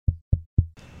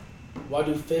Why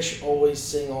do fish always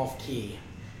sing off key?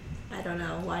 I don't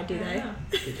know. Why do they?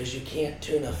 Because you can't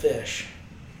tune a fish.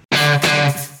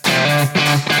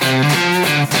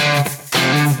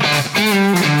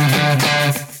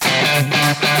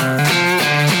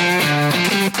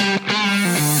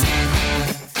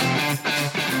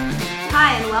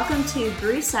 Hi, and welcome to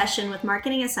Brew Session with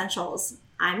Marketing Essentials.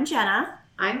 I'm Jenna.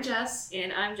 I'm Jess.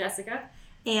 And I'm Jessica.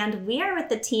 And we are with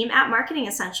the team at Marketing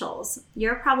Essentials.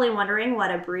 You're probably wondering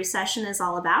what a brew session is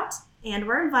all about. And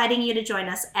we're inviting you to join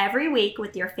us every week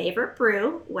with your favorite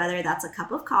brew, whether that's a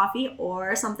cup of coffee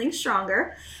or something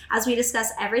stronger, as we discuss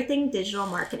everything digital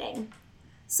marketing.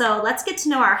 So let's get to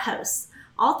know our hosts.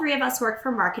 All three of us work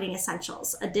for Marketing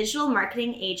Essentials, a digital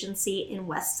marketing agency in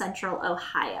West Central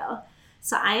Ohio.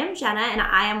 So I am Jenna, and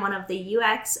I am one of the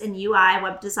UX and UI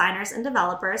web designers and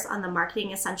developers on the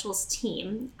Marketing Essentials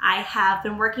team. I have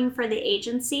been working for the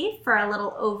agency for a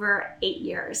little over 8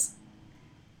 years.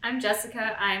 I'm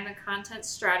Jessica. I'm a content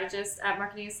strategist at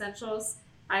Marketing Essentials.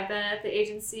 I've been at the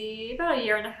agency about 1.5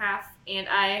 years, and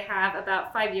I have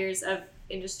about 5 years of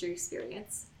industry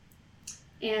experience.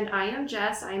 And I am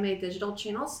Jess. I'm a digital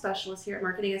channel specialist here at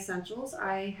Marketing Essentials.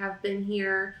 I have been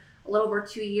here a little over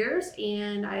 2 years,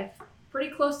 and I've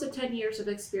pretty close to 10 years of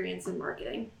experience in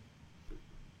marketing.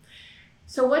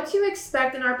 So what to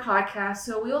expect in our podcast.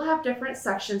 So we'll have different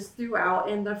sections throughout,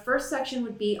 and the first section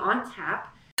would be on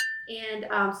tap. And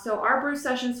so our brew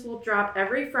sessions will drop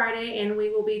every Friday, and we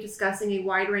will be discussing a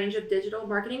wide range of digital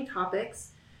marketing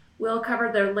topics. We'll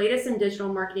cover the latest in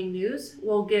digital marketing news.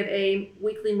 We'll give a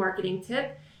weekly marketing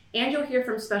tip, and you'll hear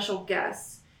from special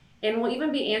guests. And we'll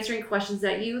even be answering questions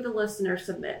that you, the listener,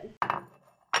 submit.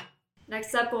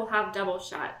 Next up, we'll have Double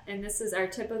Shot, and this is our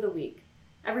tip of the week.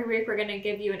 Every week, we're going to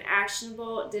give you an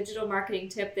actionable digital marketing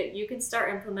tip that you can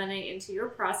start implementing into your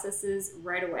processes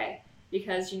right away.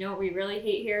 Because you know what we really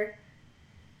hate here?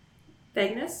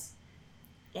 Vagueness.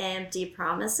 Empty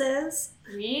promises.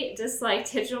 We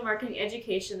dislike digital marketing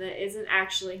education that isn't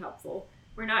actually helpful.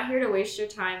 We're not here to waste your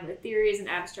time with theories and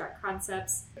abstract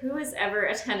concepts. Who has ever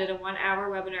attended a 1-hour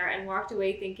webinar and walked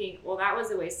away thinking, well, that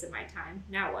was a waste of my time.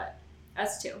 Now what?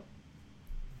 Us too.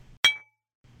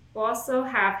 We'll also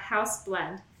have House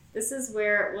Blend. This is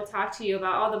where we'll talk to you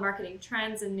about all the marketing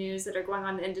trends and news that are going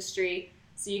on in the industry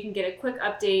so you can get a quick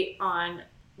update on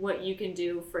what you can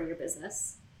do for your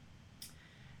business.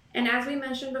 And as we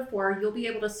mentioned before, you'll be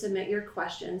able to submit your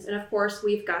questions. And of course,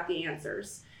 we've got the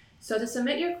answers. So to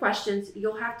submit your questions,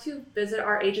 you'll have to visit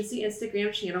our agency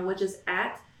Instagram channel, which is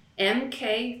at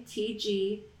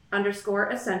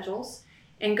MKTG_essentials,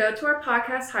 and go to our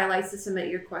podcast highlights to submit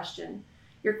your question.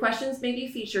 Your questions may be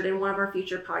featured in one of our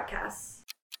future podcasts.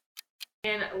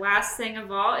 And last thing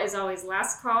of all is always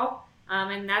last call.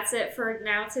 And that's it for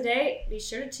now today. Be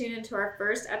sure to tune into our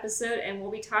first episode, and we'll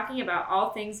be talking about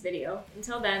all things video.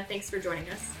 Until then, thanks for joining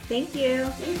us. Thank you.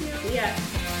 Thank you. See ya.